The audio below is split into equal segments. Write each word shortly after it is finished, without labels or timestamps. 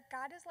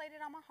God has laid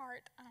it on my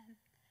heart,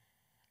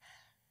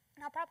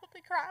 and I'll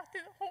probably cry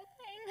through the whole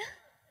thing.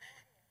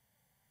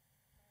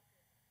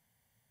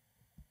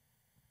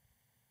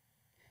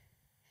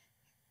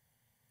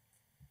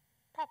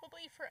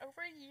 Probably for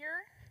over a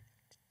year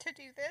to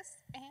do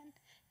this, and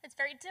it's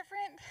very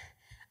different.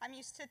 I'm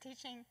used to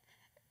teaching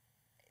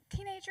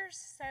teenagers,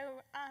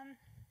 so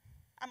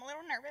I'm a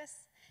little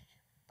nervous,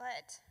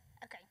 but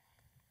okay.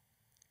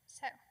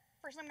 So,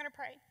 first I'm going to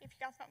pray, if you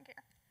guys don't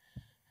care.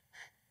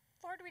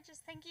 Lord, we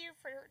just thank you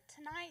for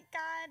tonight,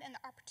 God, and the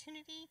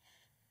opportunity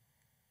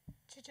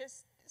to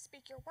just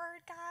speak your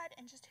word, God,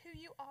 and just who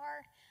you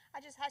are.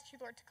 I just ask you,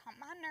 Lord, to calm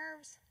my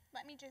nerves.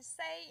 Let me just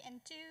say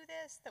and do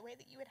this the way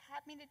that you would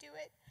have me to do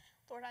it.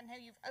 Lord, I know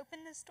you've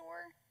opened this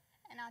door,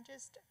 and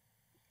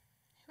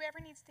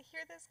whoever needs to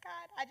hear this,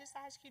 God, I just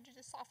ask you to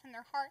just soften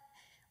their heart.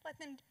 Let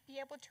them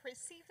be able to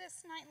receive this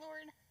tonight,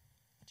 Lord.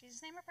 In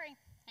Jesus' name I pray.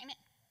 Amen.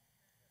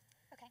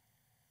 Okay.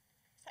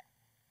 So,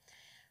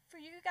 for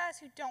you guys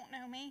who don't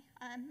know me,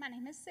 my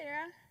name is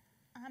Sarah.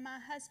 My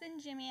husband,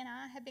 Jimmy, and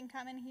I have been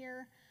coming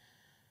here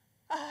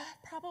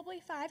probably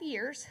 5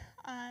 years.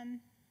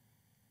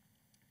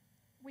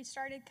 We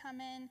started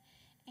coming,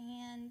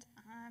 and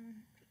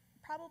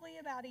probably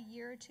about a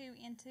year or two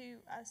into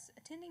us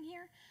attending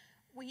here,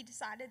 we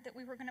decided that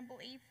we were going to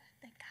believe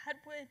that God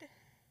would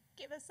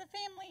give us a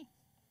family.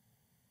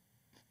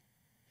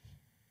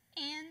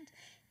 And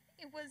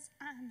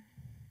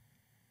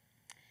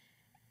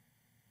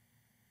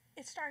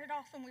it started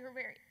off and we were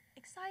very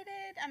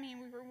excited. I mean,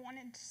 we were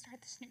wanting to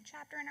start this new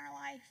chapter in our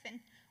life, and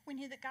we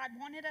knew that God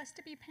wanted us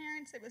to be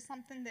parents. It was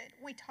something that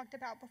we talked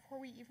about before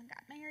we even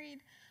got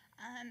married.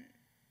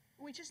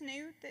 We just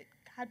knew that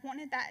God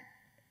wanted that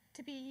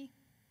to be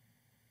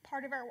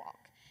part of our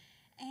walk.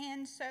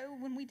 And so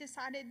when we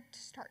decided to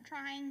start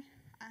trying,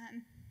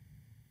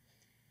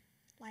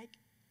 like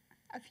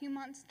a few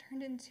months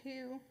turned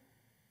into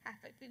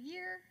half of a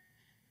year,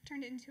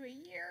 turned into a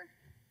year,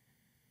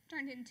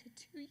 turned into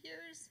 2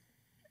 years.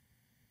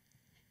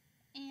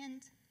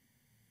 And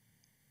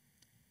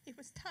it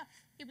was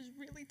tough. It was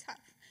really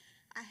tough.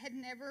 I had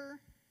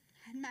never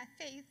had my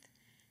faith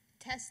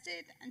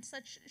tested in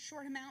such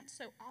short amounts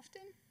so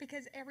often,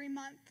 because every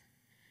month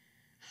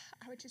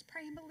I would just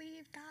pray and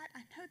believe, God, I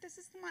know this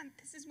is the month.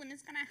 This is when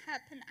it's going to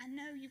happen. I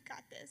know you've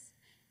got this.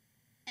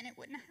 And it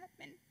wouldn't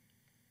happen.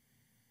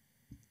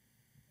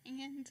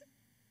 And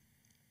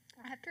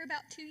after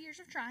about 2 years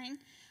of trying,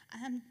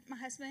 my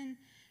husband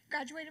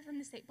graduated from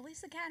the State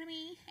Police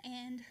Academy,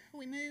 and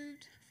we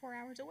moved 4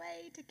 hours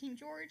away to King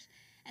George,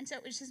 and so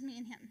it was just me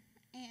and him.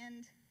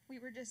 And we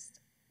were just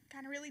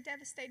kind of really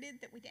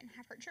devastated that we didn't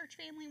have our church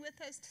family with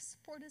us to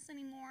support us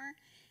anymore,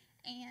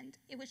 and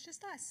it was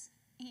just us.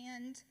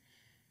 And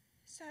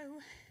so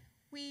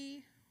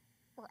we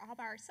were all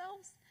by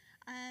ourselves,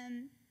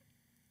 and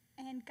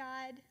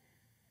God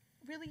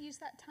really used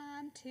that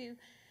time to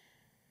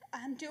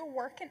do a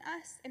work in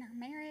us, in our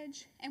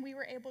marriage, and we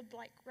were able to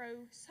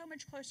grow so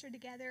much closer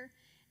together.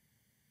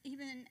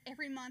 Even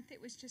every month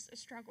it was just a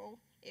struggle.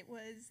 It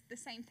was the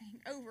same thing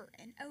over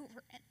and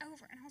over and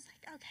over, and I was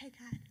like, okay,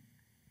 God,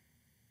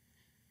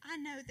 I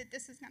know that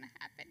this is going to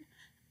happen.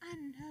 I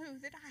know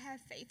that I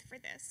have faith for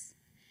this.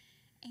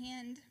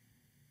 And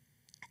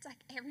it's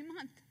like every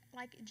month,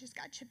 it just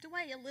got chipped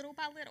away a little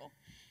by little.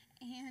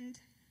 And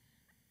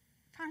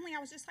finally I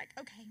was just like,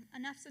 okay,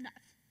 enough's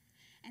enough.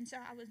 And so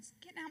I was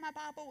getting out my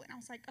Bible, and I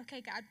was like,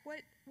 okay, God,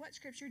 what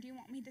scripture do you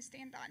want me to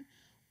stand on?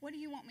 What do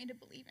you want me to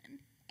believe in?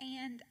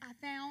 And I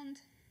found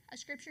a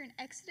scripture in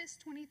Exodus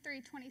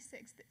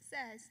 23:26 that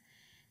says,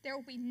 there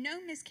will be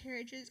no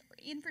miscarriages or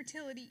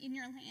infertility in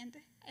your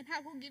land, and I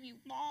will give you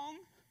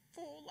long,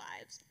 full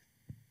lives.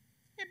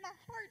 And my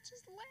heart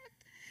just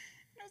leapt.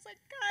 And I was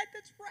like, God,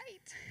 that's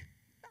right.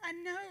 I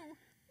know.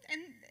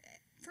 And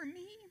for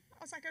me, I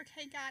was like,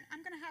 okay, God,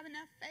 I'm going to have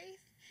enough faith.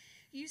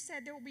 You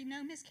said there will be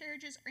no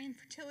miscarriages or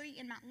infertility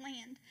in my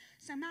land.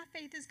 So my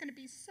faith is going to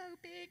be so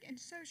big and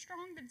so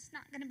strong that it's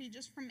not going to be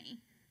just for me.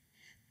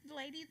 The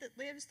lady that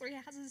lives 3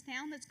 houses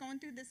down that's going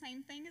through the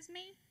same thing as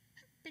me,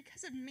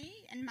 because of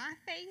me and my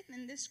faith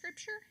in this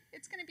scripture,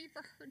 it's going to be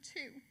for her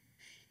too.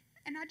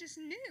 And I just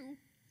knew,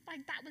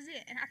 that was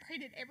it. And I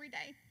prayed it every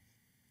day.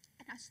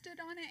 And I stood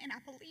on it, and I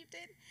believed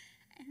it.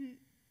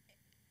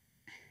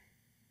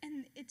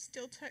 And it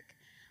still took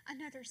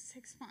another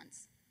 6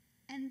 months.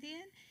 And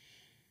then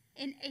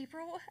in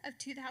April of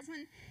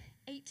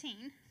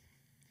 2018,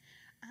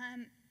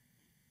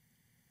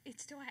 it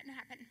still hadn't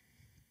happened.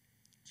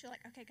 So you're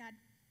like, okay, God,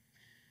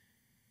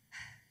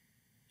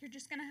 you're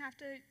just going to have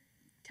to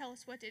tell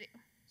us what to do.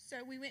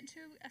 So we went to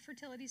a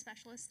fertility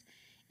specialist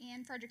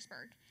in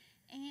Fredericksburg.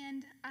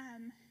 And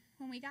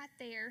when we got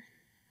there,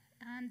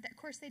 of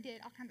course they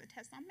did all kinds of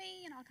tests on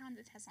me and all kinds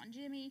of tests on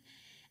Jimmy.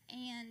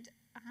 And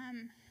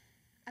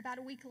about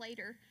a week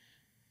later,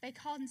 they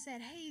called and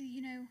said, hey,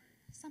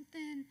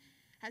 something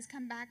has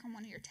come back on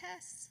one of your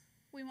tests.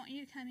 We want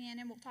you to come in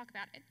and we'll talk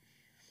about it.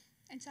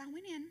 And so I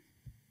went in,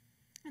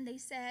 and they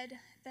said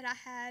that I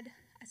had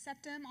a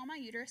septum on my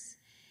uterus,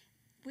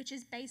 which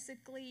is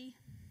basically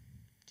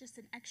just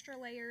an extra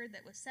layer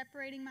that was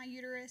separating my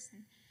uterus.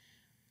 And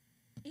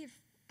if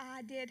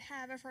I did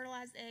have a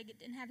fertilized egg, it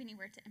didn't have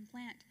anywhere to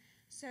implant.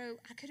 So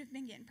I could have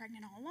been getting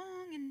pregnant all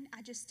along, and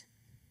I just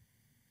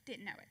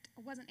didn't know it.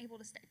 I wasn't able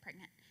to stay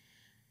pregnant.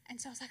 And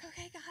so I was like,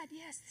 okay, God,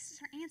 yes, this is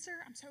our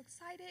answer. I'm so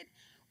excited.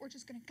 We're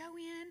just going to go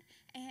in,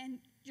 and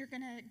you're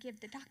going to give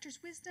the doctors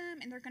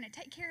wisdom, and they're going to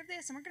take care of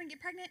this, and we're going to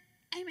get pregnant.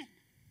 Amen.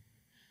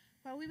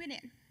 Well, we went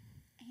in,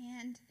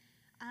 and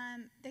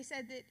they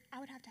said that I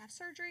would have to have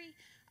surgery,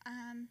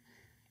 and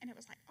it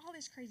was like all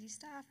this crazy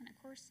stuff. And, of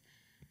course,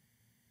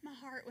 my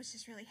heart was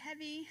just really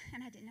heavy,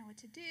 and I didn't know what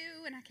to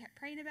do, and I kept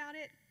praying about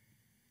it.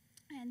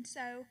 And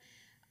so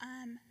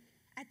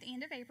at the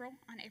end of April,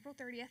 on April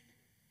 30th,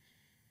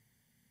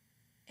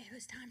 it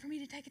was time for me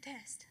to take a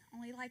test,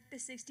 only like the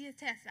 60th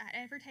test I'd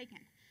ever taken.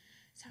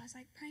 So I was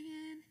like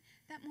praying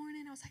that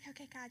morning. I was like,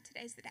 okay, God,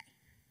 today's the day.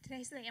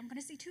 Today's the day. I'm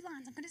going to see 2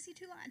 lines. I'm going to see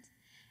 2 lines.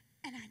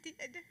 And I did.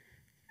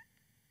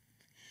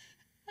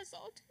 I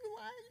saw 2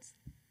 lines.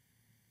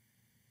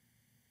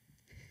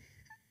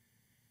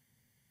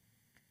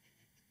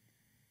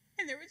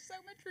 And there was so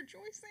much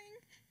rejoicing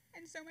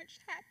and so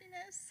much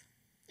happiness.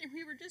 And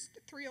we were just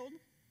thrilled.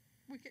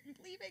 We couldn't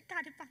believe it.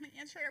 God had finally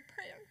answered our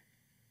prayer.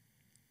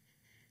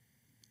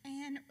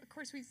 And, of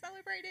course, we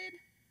celebrated.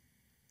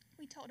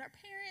 We told our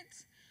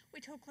parents. We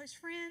told close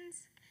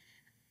friends.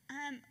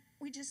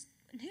 We just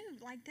knew,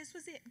 like, this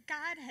was it.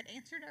 God had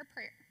answered our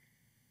prayer.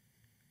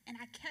 And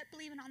I kept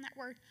believing on that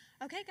word.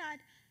 Okay, God,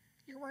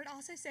 your word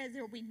also says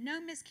there will be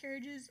no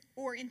miscarriages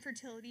or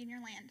infertility in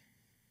your land.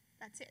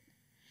 That's it.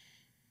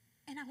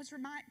 And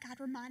God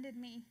reminded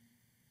me,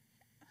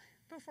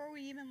 before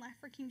we even left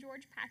for King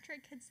George,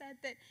 Patrick had said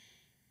that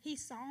he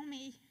saw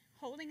me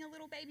holding a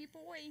little baby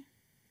boy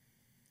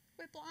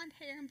with blonde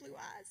hair and blue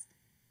eyes.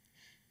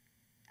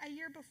 A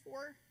year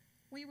before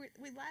we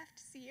left,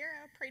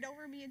 Sierra prayed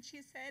over me, and she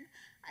said,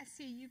 I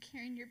see you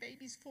carrying your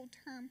babies full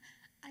term.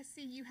 I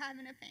see you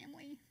having a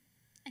family.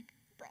 And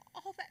brought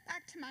all that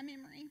back to my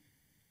memory.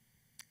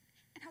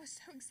 And I was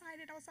so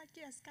excited. I was like,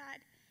 yes,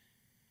 God,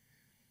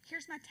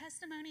 here's my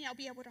testimony. I'll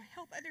be able to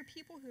help other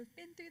people who have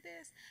been through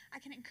this. I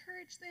can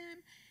encourage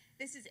them.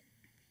 This is it.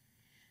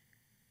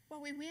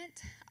 Well, we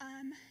went,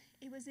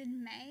 it was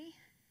in May.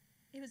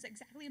 It was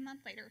exactly a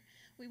month later.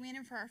 We went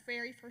in for our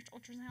very first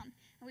ultrasound,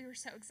 and we were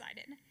so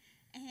excited.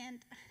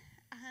 And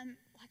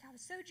I was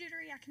so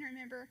jittery, I can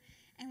remember.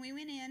 And we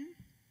went in,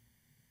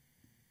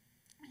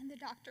 and the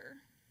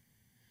doctor,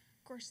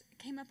 of course,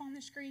 came up on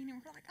the screen,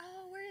 and we're like,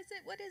 oh, where is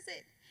it? What is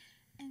it?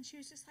 And she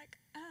was just like,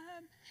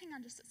 hang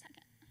on just a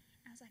second.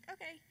 I was like,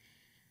 okay.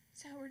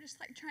 So we're just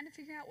like trying to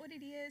figure out what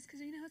it is, because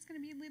we know it's going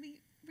to be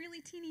really,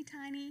 really teeny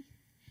tiny.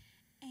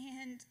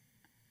 And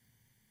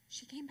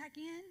she came back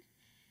in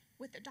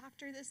with the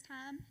doctor this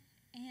time,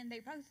 and they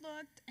both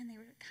looked, and they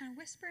were kind of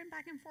whispering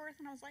back and forth,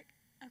 and I was like,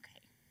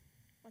 okay,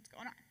 what's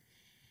going on?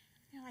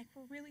 And they're like,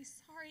 we're really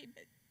sorry,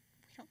 but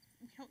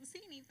we don't see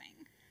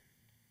anything.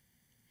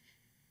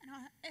 And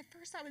at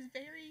first I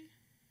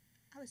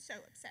was so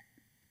upset.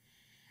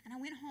 And I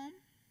went home.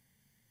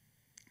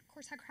 Of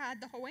course, I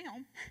cried the whole way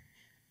home.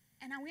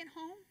 And I went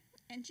home,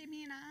 and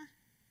Jimmy and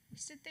we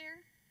stood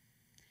there,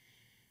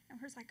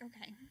 and we was like,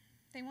 okay.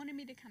 They wanted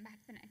me to come back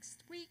the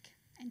next week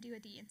and do a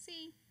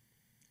D&C,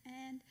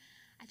 and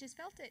I just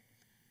felt it.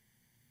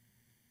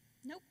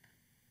 Nope,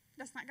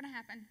 that's not going to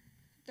happen.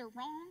 They're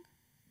wrong.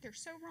 They're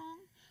so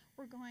wrong.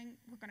 We're going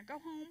to go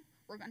home.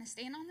 We're going to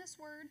stand on this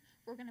word.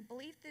 We're going to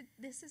believe that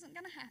this isn't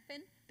going to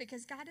happen,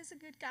 because God is a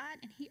good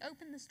God, and he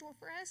opened this door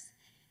for us,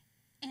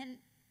 and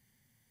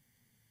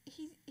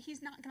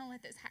he's not going to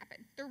let this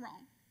happen. They're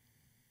wrong.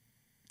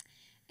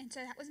 And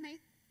so that was May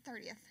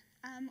 30th.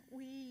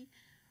 We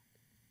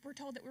were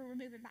told that we were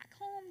moving back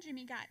home.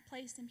 Jimmy got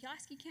placed in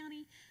Pulaski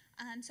County,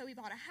 so we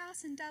bought a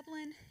house in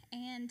Dublin,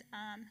 and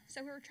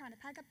so we were trying to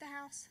pack up the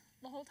house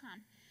the whole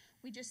time.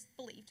 We just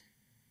believed,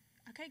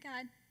 okay,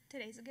 God,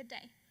 today's a good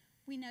day.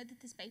 We know that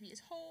this baby is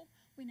whole.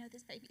 We know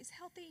this baby is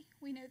healthy.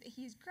 We know that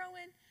he's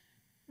growing.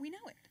 We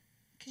know it,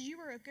 because you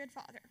were a good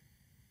father.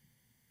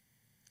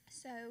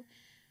 So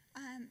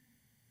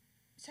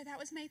that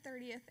was May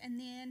 30th, and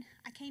then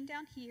I came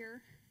down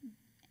here,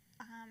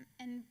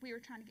 and we were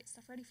trying to get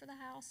stuff ready for the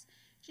house.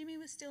 Jimmy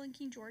was still in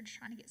King George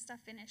trying to get stuff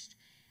finished,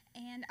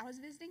 and I was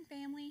visiting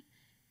family,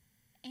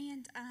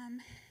 and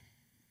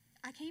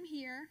I came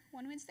here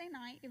one Wednesday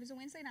night. It was a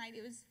Wednesday night.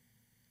 It was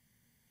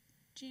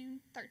June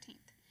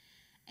 13th,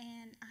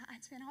 and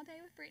I'd spent all day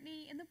with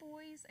Brittany and the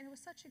boys, and it was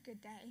such a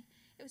good day.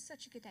 It was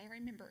such a good day, I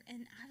remember,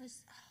 and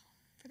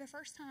for the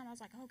first time, I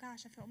was like, oh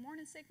gosh, I feel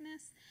morning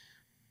sickness.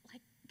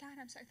 Like, God,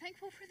 I'm so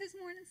thankful for this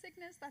morning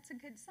sickness. That's a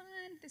good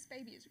sign. This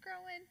baby is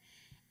growing.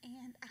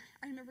 And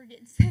I remember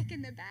getting sick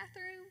in the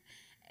bathroom,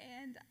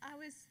 and I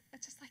was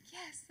just like,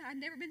 yes, I'd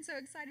never been so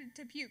excited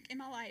to puke in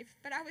my life,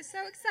 but I was so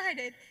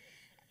excited.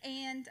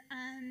 And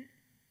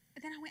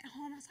then I went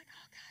home. I was like,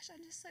 oh gosh,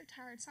 I'm just so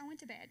tired. So I went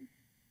to bed,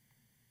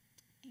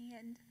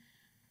 and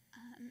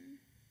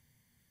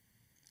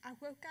I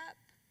woke up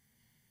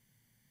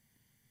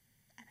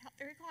about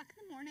 3 o'clock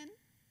in the morning,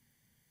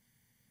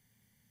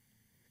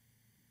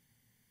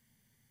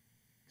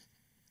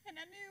 And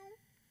I knew.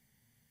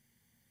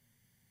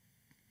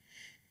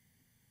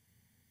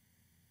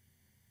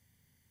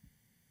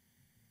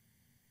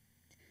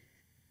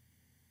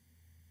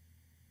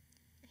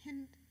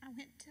 And I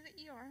went to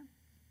the ER.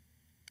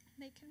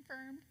 They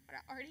confirmed what I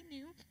already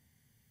knew,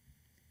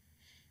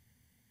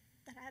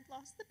 that I had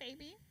lost the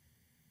baby.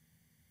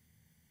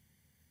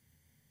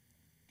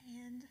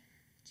 And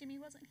Jimmy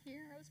wasn't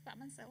here. I was by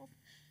myself.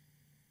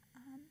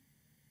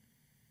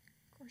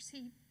 Of course,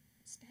 he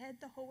stayed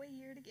the whole way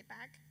here to get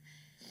back.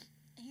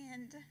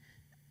 And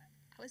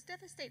I was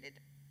devastated.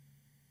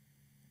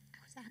 I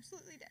was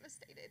absolutely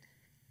devastated.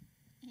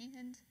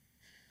 And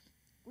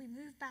we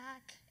moved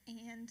back,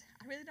 and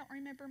I really don't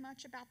remember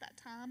much about that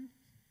time.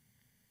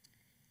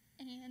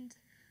 And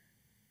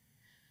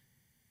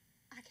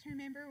I can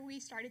remember we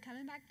started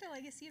coming back to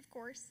Legacy, of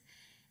course,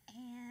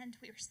 and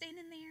we were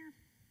standing there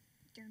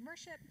during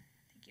worship.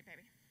 Thank you,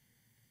 baby.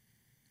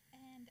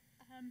 And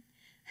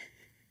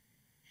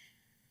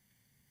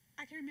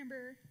I can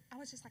remember I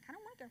was just like, I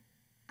don't want to go.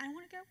 I don't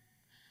want to go.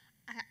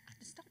 I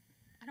just don't.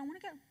 I don't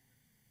want to go.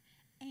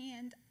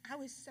 And I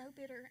was so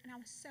bitter, and I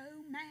was so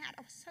mad.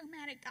 I was so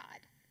mad at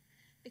God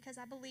because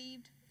I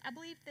believed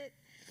that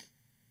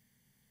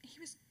he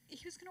was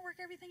going to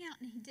work everything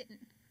out, and he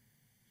didn't.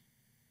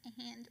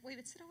 And we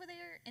would sit over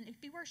there, and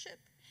it'd be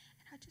worship,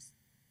 and I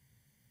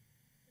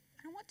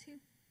don't want to.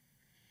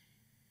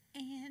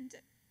 And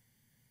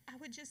I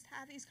would just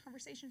have these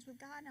conversations with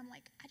God, and I'm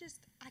like, I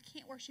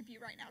can't worship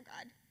you right now,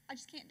 God. I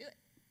just can't do it.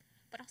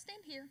 But I'll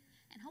stand here,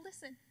 and I'll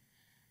listen,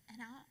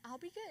 and I'll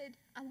be good.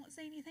 I won't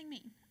say anything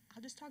mean.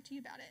 I'll just talk to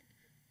you about it.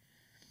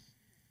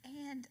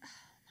 And,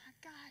 oh my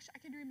gosh, I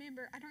don't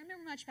remember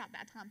much about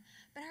that time,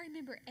 but I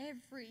remember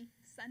every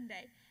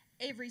Sunday,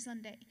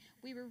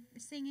 we were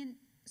singing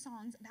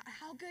songs about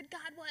how good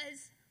God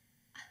was.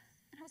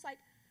 And I was like,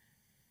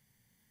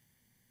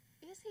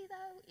 is he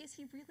though? Is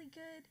he really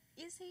good?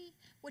 Is he?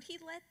 Would he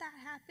let that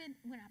happen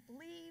when I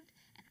believed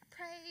and I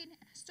prayed and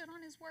I stood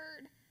on his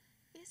word?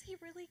 Is he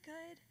really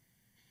good?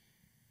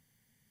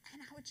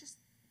 And I would just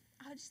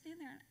stand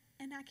there,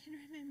 and I can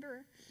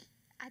remember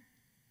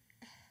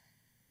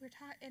we're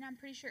taught, and I'm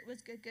pretty sure it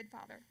was good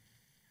Father.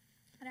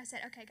 And I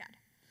said, okay, God,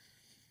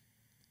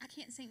 I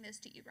can't sing this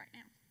to you right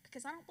now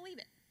because I don't believe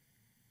it.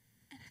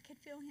 And I could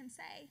feel him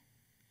say,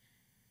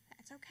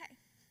 that's okay.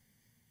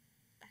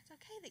 That's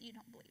okay that you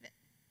don't believe it.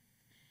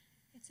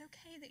 It's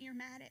okay that you're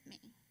mad at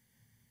me.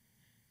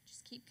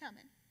 Just keep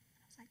coming.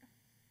 I was like, oh,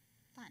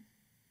 fine.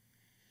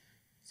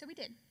 So we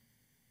did.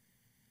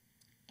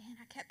 And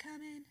I kept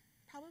coming.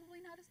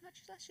 Probably not as much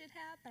as I should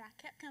have, but I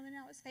kept coming.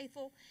 I was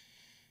faithful.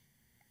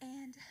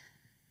 And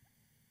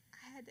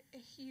I had a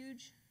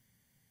huge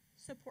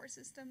support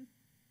system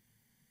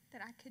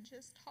that I could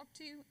just talk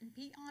to and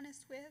be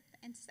honest with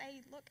and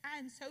say, look, I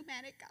am so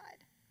mad at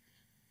God.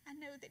 I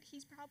know that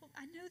he's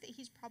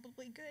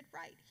probably good,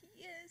 right?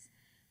 He is.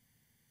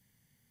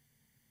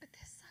 But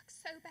this sucks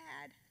so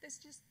bad.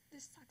 This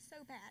sucks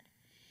so bad.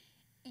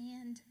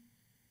 And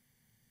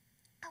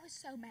I was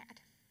so mad.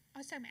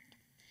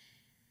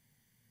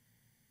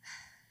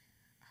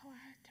 Oh,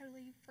 I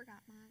totally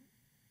forgot my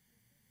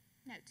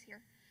notes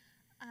here.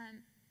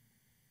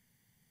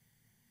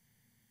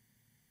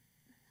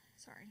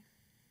 Sorry.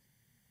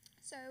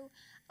 So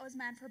I was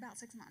mad for about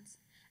 6 months,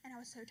 and I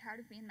was so tired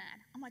of being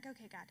mad. I'm like,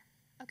 okay, God,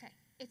 okay,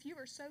 if you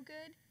are so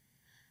good,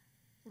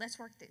 let's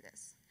work through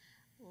this.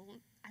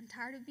 I'm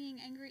tired of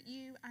being angry at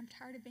you. I'm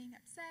tired of being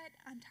upset.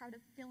 I'm tired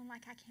of feeling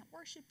like I can't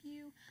worship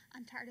you.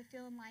 I'm tired of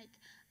feeling like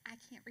I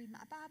can't read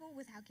my Bible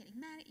without getting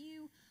mad at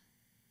you.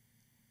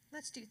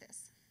 Let's do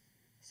this.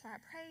 So I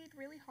prayed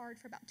really hard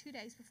for about 2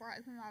 days before I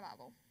opened my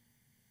Bible.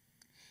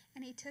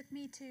 And he took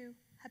me to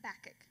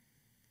Habakkuk,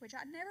 which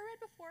I'd never read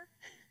before,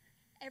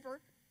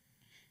 ever.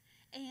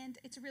 And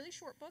it's a really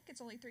short book. It's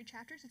only 3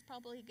 chapters. It's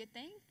probably a good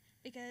thing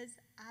because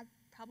I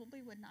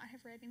probably would not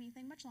have read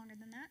anything much longer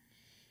than that.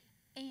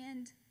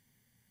 And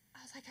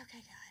I was like,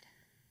 okay, God,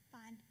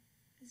 fine.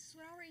 This is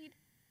what I'll read.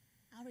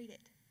 I'll read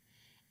it.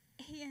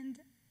 And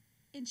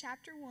in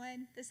chapter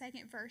 1, the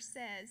 2nd verse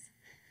says,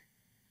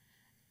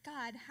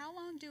 God, how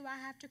long do I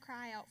have to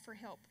cry out for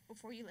help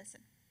before you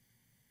listen?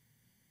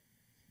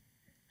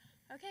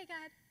 Okay,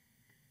 God.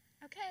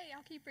 Okay,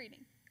 I'll keep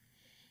reading.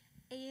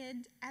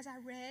 And as I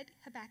read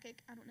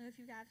Habakkuk, I don't know if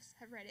you guys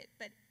have read it,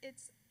 but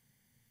it's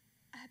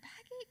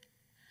Habakkuk.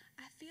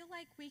 I feel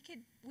like we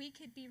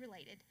could be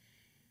related.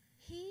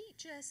 He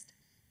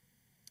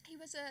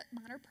was a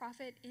minor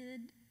prophet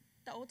in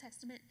the Old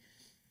Testament,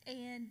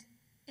 and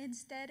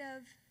instead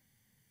of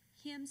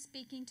him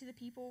speaking to the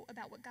people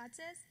about what God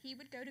says, he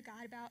would go to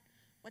God about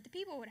what the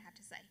people would have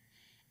to say.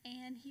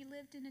 And he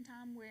lived in a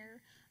time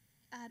where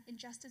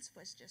injustice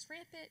was just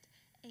rampant,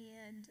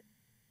 and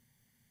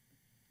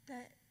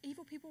the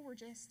evil people were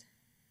just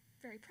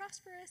very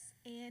prosperous.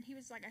 And he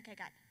was like, okay,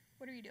 God,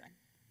 what are you doing?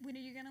 When are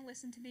you going to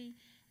listen to me?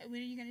 And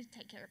when are you going to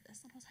take care of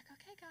this? And I was like,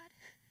 okay, God.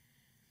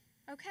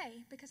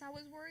 Okay, because I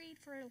was worried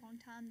for a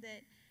long time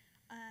that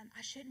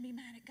I shouldn't be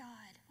mad at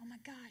God. Oh my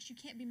gosh, you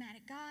can't be mad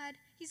at God.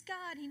 He's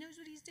God. He knows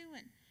what he's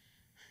doing.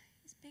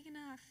 He's big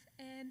enough.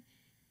 And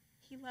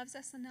he loves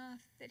us enough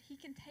that he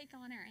can take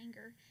on our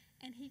anger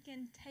and he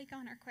can take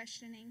on our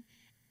questioning,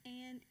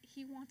 and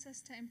he wants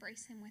us to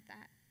embrace him with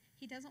that.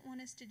 He doesn't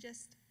want us to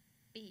just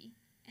be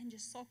and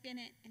just sulk in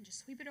it and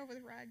just sweep it over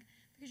the rug,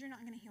 because you're not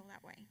going to heal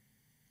that way.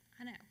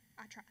 I know,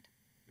 I tried.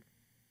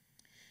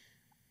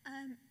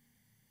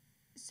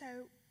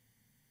 So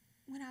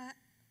when I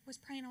was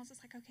praying, I was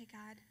just like, okay,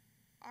 God,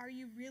 are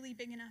you really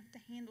big enough to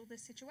handle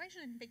this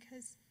situation?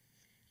 Because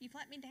you've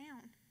let me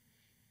down.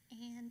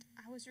 And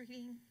I was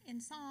reading in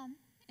Psalm,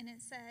 and it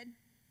said,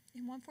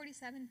 in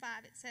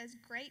 147:5, it says,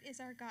 great is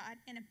our God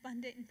and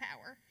abundant in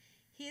power.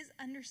 His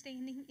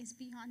understanding is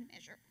beyond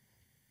measure.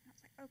 And I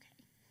was like, okay,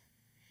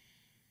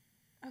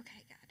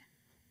 God.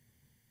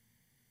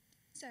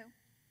 So,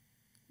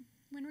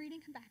 when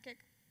reading Habakkuk,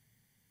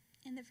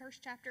 in the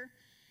first chapter,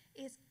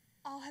 is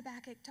all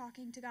Habakkuk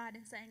talking to God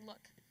and saying,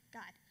 look,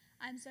 God,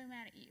 I'm so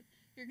mad at you.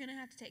 You're going to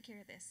have to take care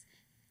of this.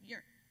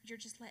 You're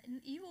just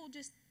letting evil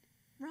just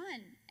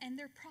run, and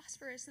they're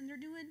prosperous, and they're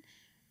doing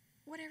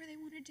whatever they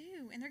want to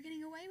do, and they're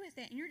getting away with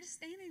it, and you're just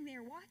standing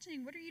there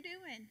watching. What are you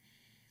doing?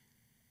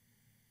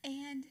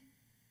 And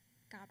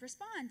God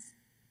responds.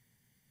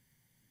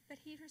 But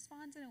he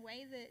responds in a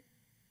way that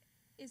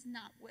is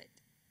not what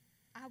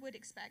I would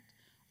expect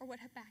or what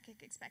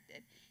Habakkuk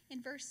expected.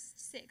 In verse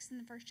 6 in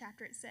the first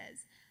chapter, it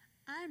says,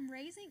 I am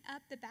raising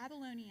up the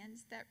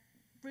Babylonians, that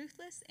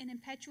ruthless and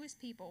impetuous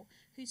people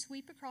who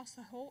sweep across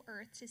the whole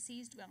earth to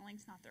seize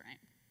dwellings not their own.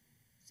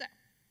 So,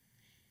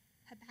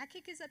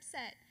 Habakkuk is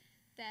upset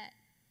that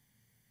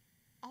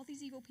all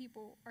these evil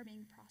people are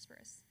being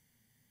prosperous.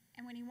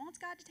 And when he wants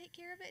God to take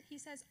care of it, he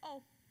says,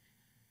 oh,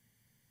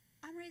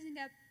 I'm raising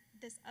up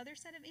this other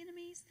set of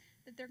enemies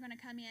that they're going to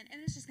come in,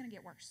 and it's just going to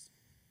get worse.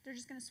 They're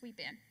just going to sweep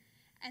in,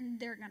 and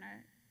they're going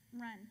to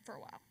run for a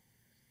while.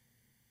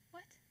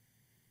 What?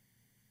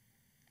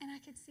 And I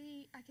could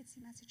see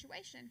my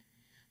situation.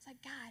 It's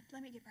like, God,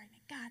 let me get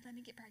pregnant. God, let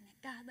me get pregnant.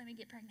 God, let me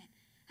get pregnant.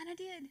 And I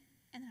did,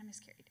 and then I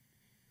miscarried.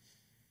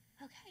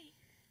 Okay,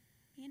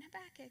 me and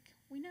Habakkuk,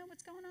 we know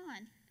what's going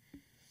on.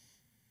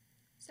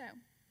 So,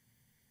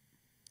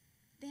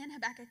 then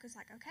Habakkuk was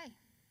like, okay.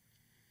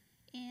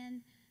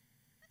 In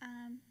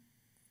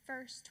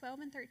verse 12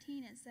 and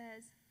 13, it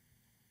says,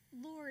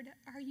 Lord,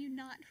 are you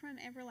not from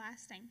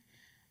everlasting?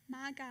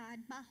 My God,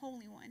 my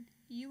Holy One,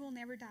 you will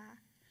never die.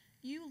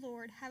 You,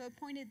 Lord, have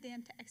appointed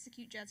them to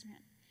execute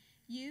judgment.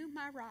 You,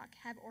 my rock,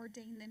 have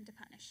ordained them to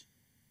punish.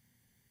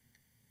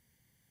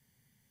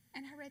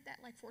 And I read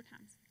that like 4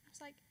 times. I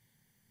was like,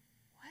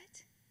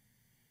 what?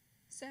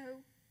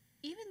 So,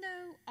 even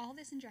though all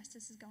this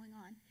injustice is going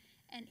on,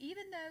 and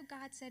even though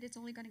God said it's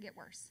only going to get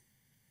worse,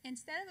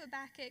 instead of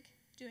Habakkuk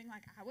doing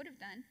like I would have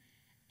done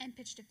and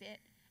pitched a fit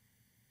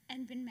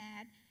and been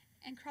mad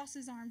and crossed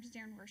his arms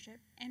during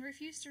worship and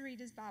refused to read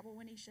his Bible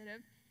when he should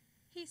have,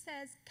 he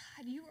says,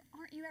 God,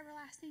 aren't you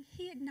everlasting?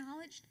 He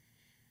acknowledged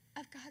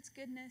of God's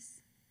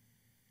goodness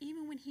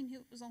even when he knew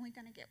it was only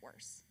going to get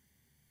worse.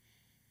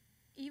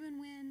 Even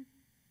when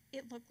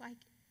it looked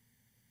like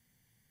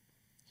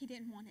he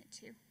didn't want it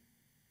to.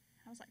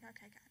 I was like,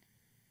 okay, God.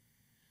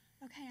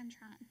 Okay, I'm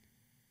trying.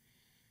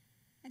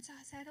 And so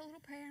I said a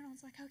little prayer, and I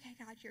was like, okay,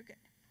 God, you're good.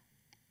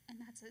 And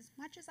that's as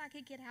much as I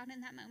could get out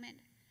in that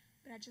moment,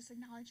 but I just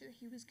acknowledged that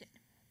he was good.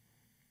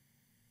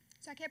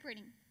 So I kept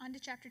reading, on to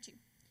chapter 2.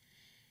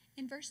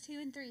 In verse 2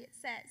 and 3, it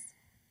says,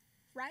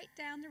 write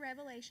down the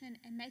revelation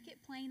and make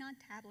it plain on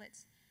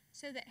tablets,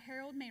 so that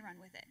herald may run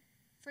with it.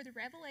 For the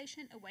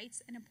revelation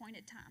awaits an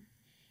appointed time.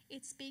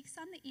 It speaks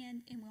on the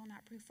end and will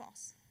not prove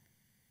false.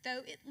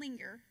 Though it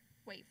linger,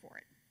 wait for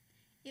it.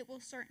 It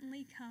will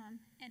certainly come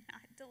and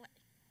not delay.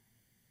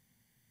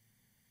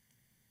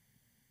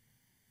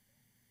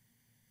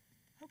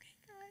 Okay,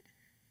 God.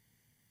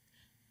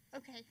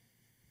 Okay.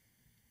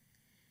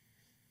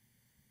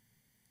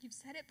 You've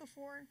said it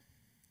before.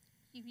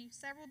 You've used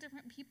several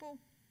different people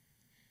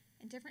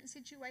in different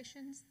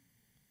situations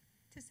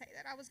to say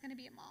that I was going to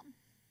be a mom.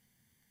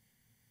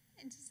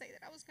 And to say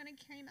that I was going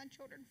to carry my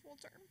children full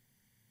term.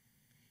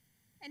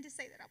 And to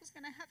say that I was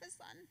going to have a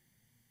son.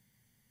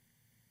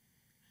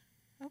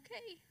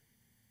 Okay.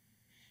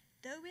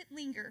 Though it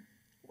linger,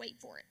 wait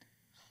for it.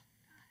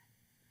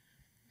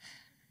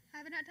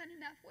 Haven't I done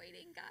enough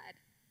waiting, God?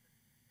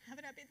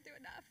 Haven't I been through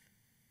enough?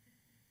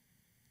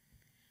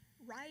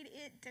 Write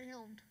it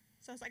down.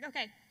 So I was like,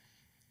 okay,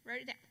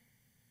 wrote it down.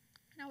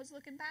 And I was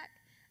looking back,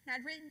 and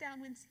I'd written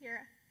down when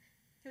Sara,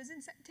 it was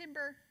in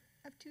September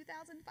of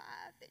 2005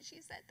 that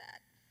she said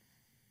that.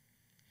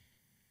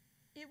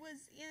 It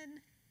was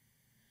in,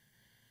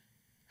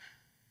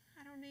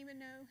 I don't even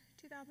know,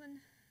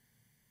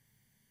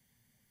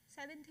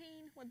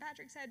 2017 when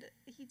Patrick said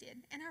he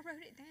did. And I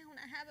wrote it down.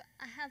 I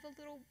have a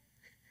little,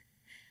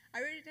 I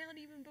wrote it down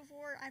even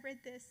before I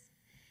read this.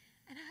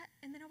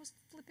 And then I was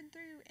flipping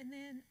through, and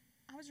then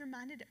I was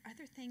reminded of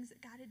other things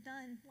that God had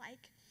done,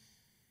 like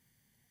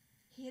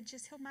he had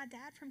just healed my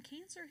dad from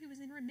cancer, who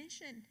was in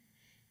remission.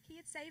 He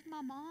had saved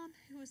my mom,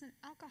 who was an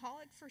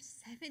alcoholic, for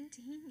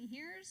 17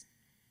 years.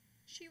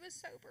 She was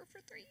sober for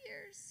 3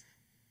 years.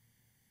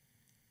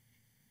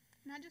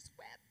 And I just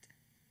wept.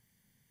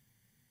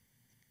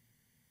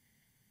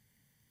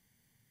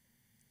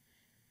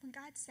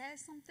 when God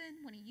says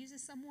something, when he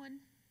uses someone,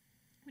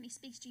 when he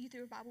speaks to you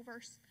through a Bible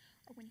verse,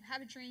 or when you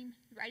have a dream,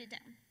 you write it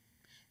down.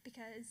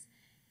 Because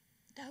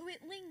though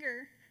it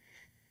linger,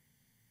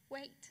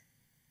 wait.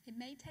 It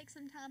may take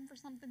some time for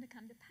something to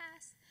come to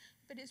pass,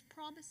 but his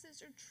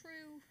promises are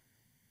true.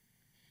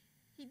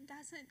 He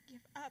doesn't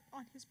give up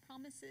on his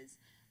promises.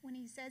 When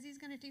he says he's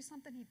going to do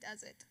something, he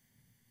does it.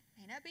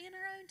 May not be in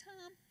our own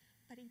time,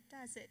 but he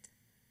does it.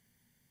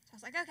 So I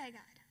was like, okay,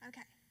 God,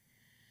 okay.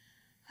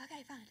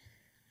 Okay, fine.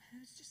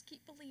 Let's just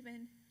keep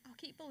believing. I'll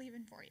keep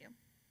believing for you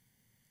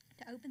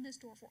to open this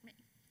door for me.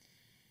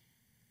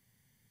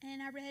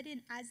 And I read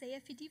in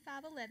Isaiah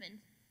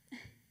 55:11,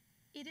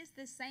 it is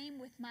the same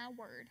with my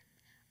word.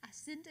 I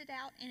send it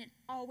out and it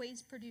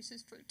always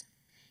produces fruit.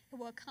 It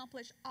will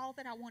accomplish all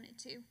that I want it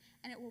to,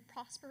 and it will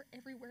prosper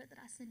everywhere that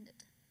I send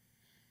it.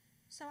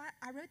 So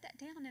I wrote that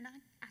down, and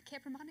I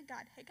kept reminding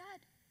God, hey, God,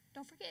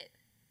 don't forget.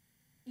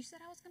 You said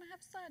I was going to have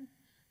a son.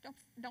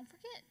 Don't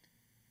forget.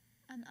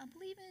 I'm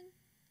believing.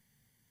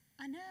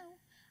 I know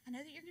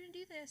that you're going to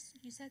do this.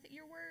 You said that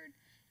your word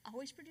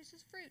always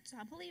produces fruit, so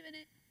I believe in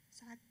it.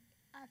 So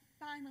I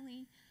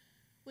finally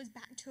was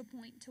back to a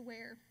point to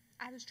where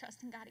I was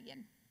trusting God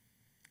again.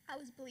 I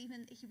was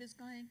believing that he was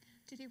going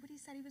to do what he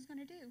said he was going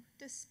to do,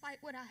 despite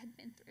what I had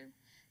been through,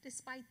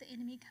 despite the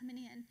enemy coming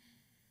in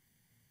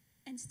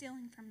and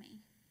stealing from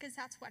me, because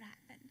that's what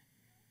happened.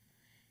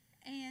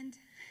 And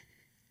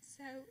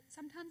so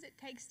sometimes it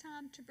takes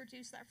time to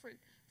produce that fruit.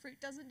 Fruit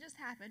doesn't just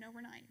happen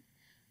overnight.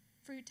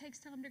 Fruit takes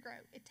time to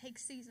grow. It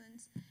takes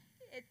seasons.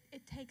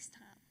 It takes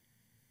time.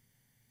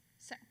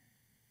 So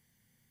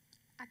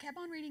I kept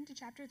on reading to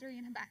chapter 3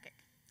 in Habakkuk.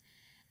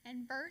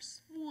 And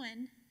verse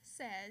 1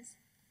 says,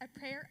 a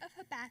prayer of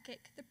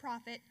Habakkuk the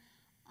prophet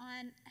on,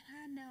 and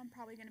I know I'm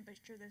probably going to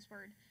butcher this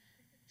word,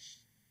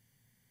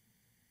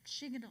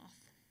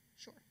 Shiganoth.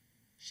 Sure.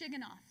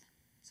 Shiganoth.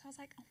 So I was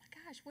like, oh my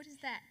gosh, what is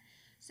that?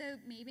 So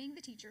me being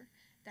the teacher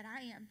that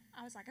I am,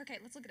 I was like, okay,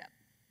 let's look it up.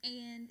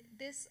 And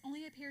this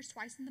only appears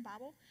twice in the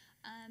Bible.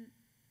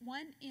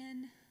 One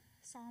in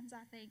Psalms,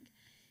 I think,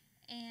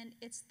 and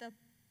it's the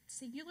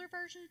singular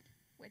version,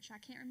 which I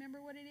can't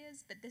remember what it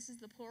is, but this is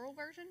the plural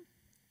version.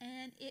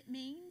 And it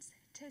means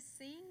to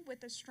sing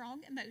with a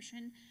strong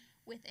emotion,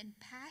 with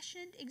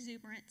impassioned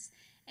exuberance,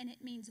 and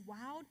it means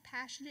wild,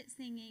 passionate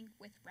singing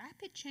with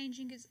rapid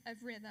changing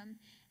of rhythm,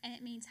 and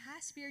it means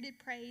high-spirited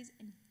praise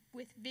and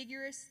with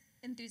vigorous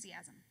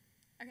enthusiasm.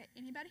 Okay,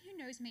 anybody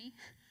who knows me,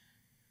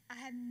 I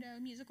have no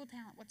musical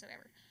talent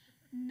whatsoever.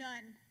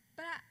 None.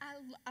 But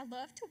I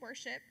love to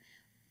worship,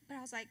 but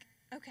I was like,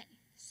 okay,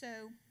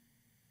 so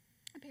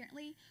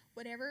apparently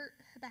whatever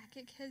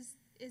Habakkuk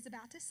is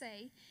about to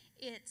say,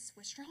 it's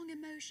with strong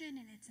emotion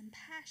and it's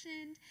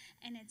impassioned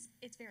and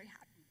it's very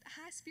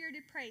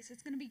high-spirited praise, so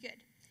it's going to be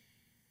good.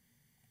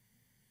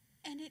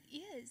 And it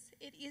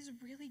is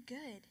really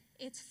good.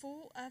 It's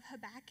full of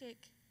Habakkuk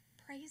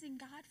praising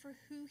God for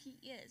who he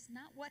is,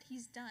 not what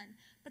he's done,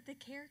 but the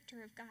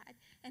character of God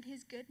and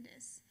his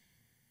goodness,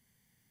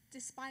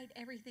 despite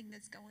everything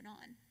that's going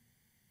on.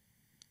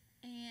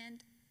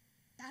 And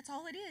that's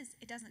all it is.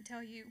 It doesn't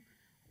tell you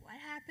what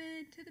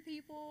happened to the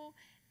people.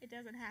 It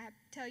doesn't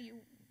tell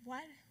you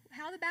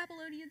how the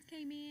Babylonians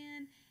came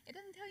in. It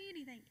doesn't tell you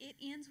anything. It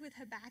ends with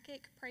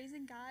Habakkuk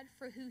praising God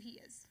for who he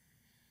is.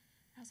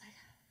 I was like,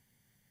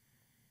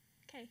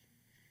 okay,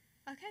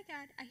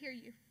 God, I hear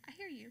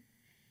you.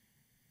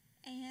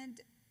 And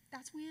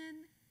that's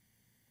when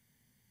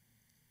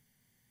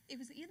it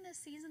was in this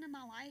season of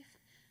my life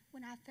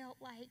when I felt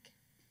like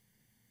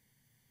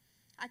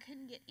I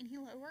couldn't get any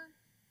lower.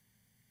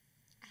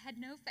 I had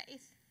no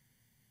faith.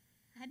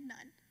 I had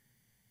none.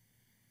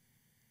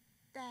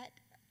 That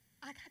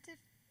I got to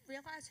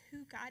realize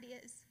who God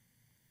is.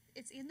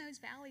 It's in those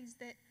valleys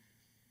that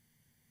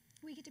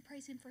we get to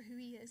praise him for who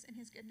he is and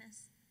his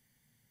goodness.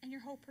 And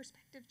your whole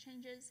perspective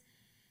changes.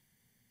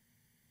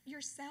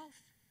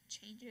 Yourself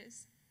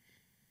changes.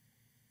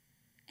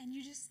 And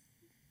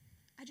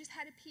I just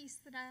had a peace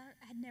that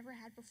I had never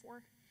had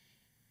before.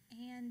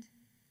 And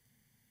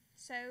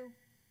so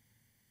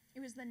it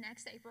was the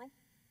next April.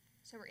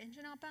 So we're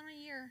inching up on a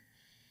year.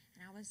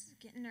 And I was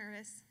getting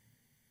nervous.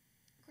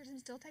 Of course, I'm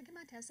still taking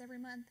my tests every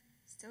month.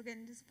 Still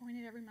getting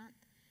disappointed every month.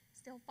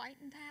 Still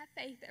fighting to have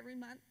faith every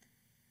month.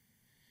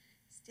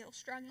 Still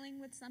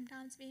struggling with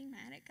sometimes being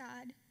mad at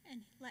God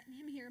and letting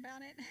him hear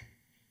about it.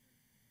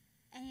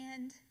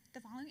 And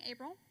the following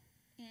April,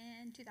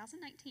 in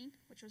 2019,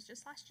 which was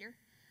just last year,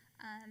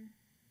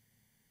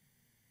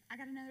 I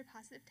got another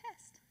positive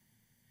test.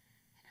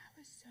 And I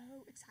was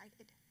so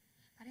excited.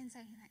 I didn't say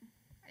anything.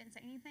 I didn't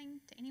say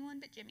anything to anyone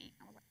but Jimmy.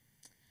 I was like,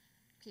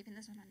 I'm keeping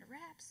this one under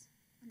wraps.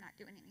 I'm not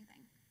doing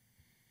anything.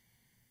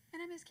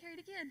 And I miscarried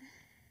again.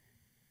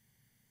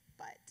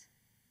 But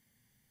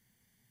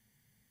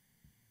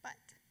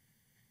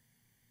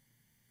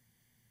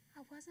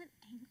I wasn't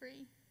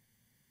angry.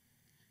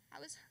 I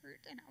was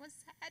hurt and I was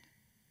sad.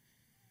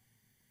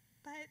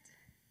 But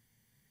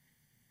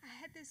I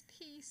had this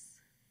peace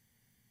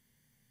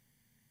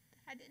that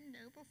I didn't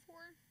know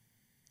before.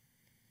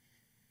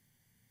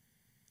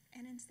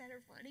 And instead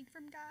of running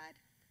from God,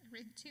 and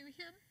ran to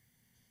him.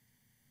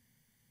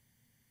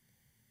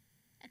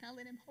 And I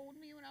let him hold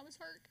me when I was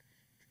hurt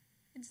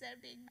instead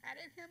of being mad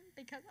at him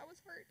because I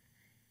was hurt.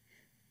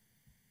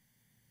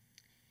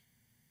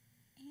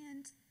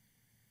 And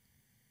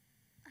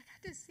I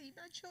got to see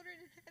my children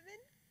in heaven.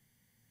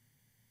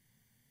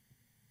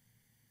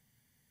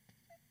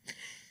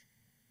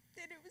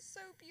 And it was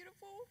so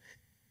beautiful.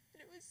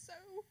 And it was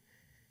so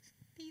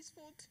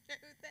peaceful to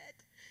know that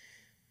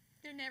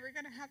they're never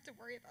going to have to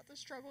worry about the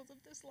struggles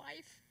of this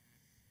life.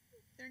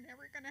 They're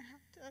never going to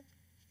have to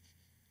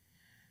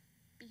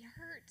be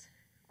hurt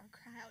or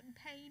cry out in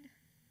pain.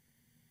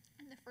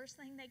 And the first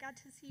thing they got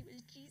to see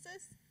was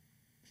Jesus.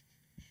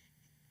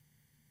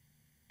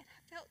 And I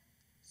felt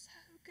so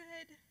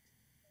good.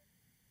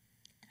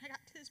 And I got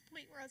to this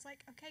point where I was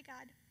like, okay,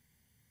 God,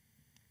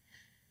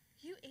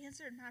 you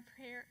answered my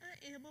prayer. I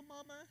am a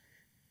mama.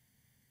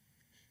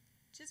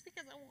 Just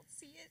because I won't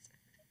see it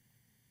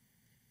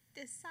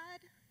this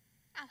side,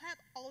 I'll have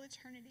all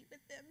eternity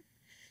with them.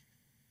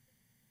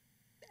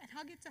 And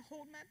I'll get to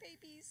hold my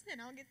babies, and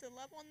I'll get to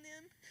love on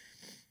them.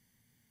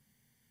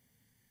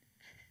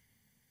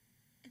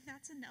 And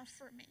that's enough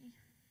for me.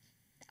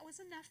 That was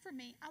enough for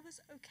me. I was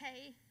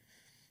okay.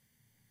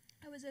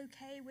 I was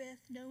okay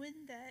with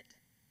knowing that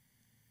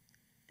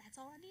that's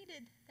all I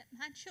needed, that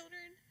my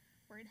children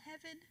were in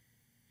heaven,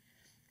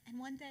 and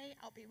one day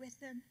I'll be with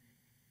them.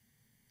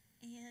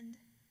 And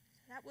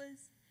so that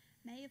was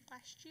May of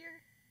last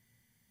year.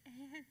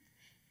 And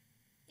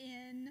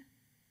in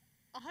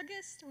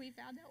August, we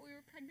found out we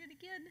were pregnant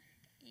again.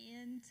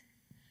 And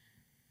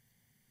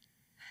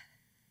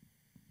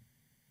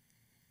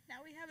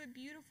now we have a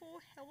beautiful,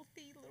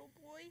 healthy little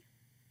boy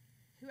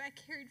who I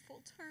carried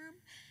full term.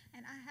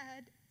 And I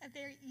had a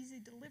very easy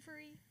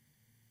delivery.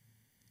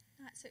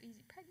 Not so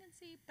easy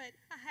pregnancy, but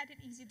I had an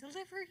easy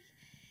delivery.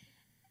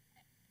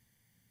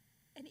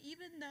 And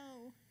even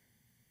though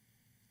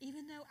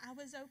I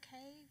was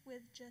okay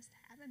with just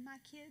having my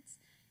kids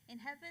in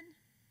heaven,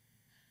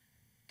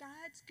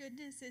 God's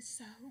goodness is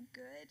so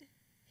good.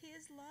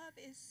 His love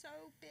is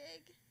so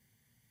big.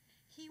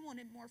 He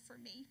wanted more for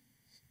me.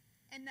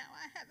 And now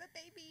I have a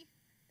baby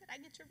that I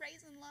get to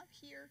raise and love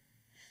here.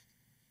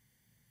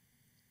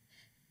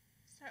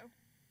 So,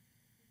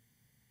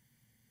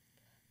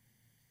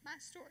 my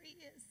story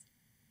is,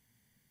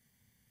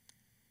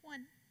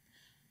 1,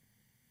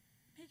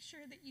 make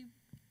sure that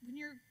when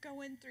you're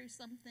going through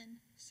something,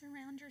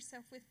 surround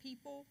yourself with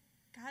people,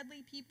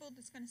 godly people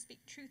that's going to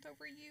speak truth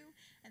over you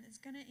and that's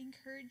going to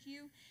encourage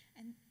you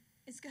and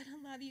is going to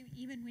love you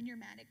even when you're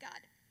mad at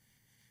God.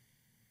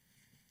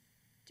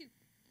 2,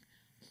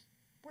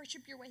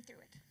 worship your way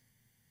through it.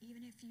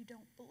 Even if you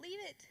don't believe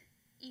it,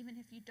 even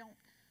if you don't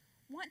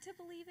want to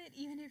believe it,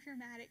 even if you're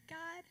mad at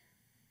God,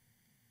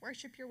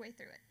 worship your way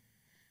through it.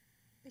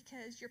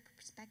 Because your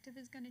perspective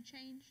is going to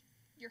change.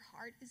 Your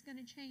heart is going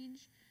to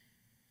change.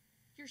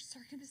 Your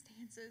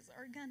circumstances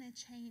are going to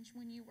change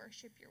when you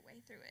worship your way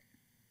through it.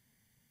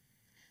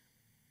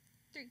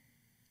 3,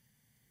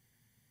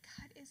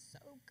 God is so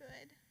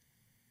good.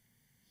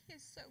 He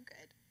is so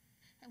good.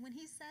 And when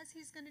he says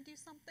he's going to do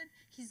something,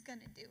 he's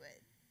going to do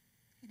it.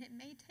 And it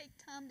may take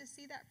time to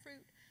see that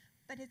fruit,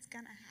 but it's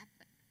going to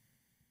happen.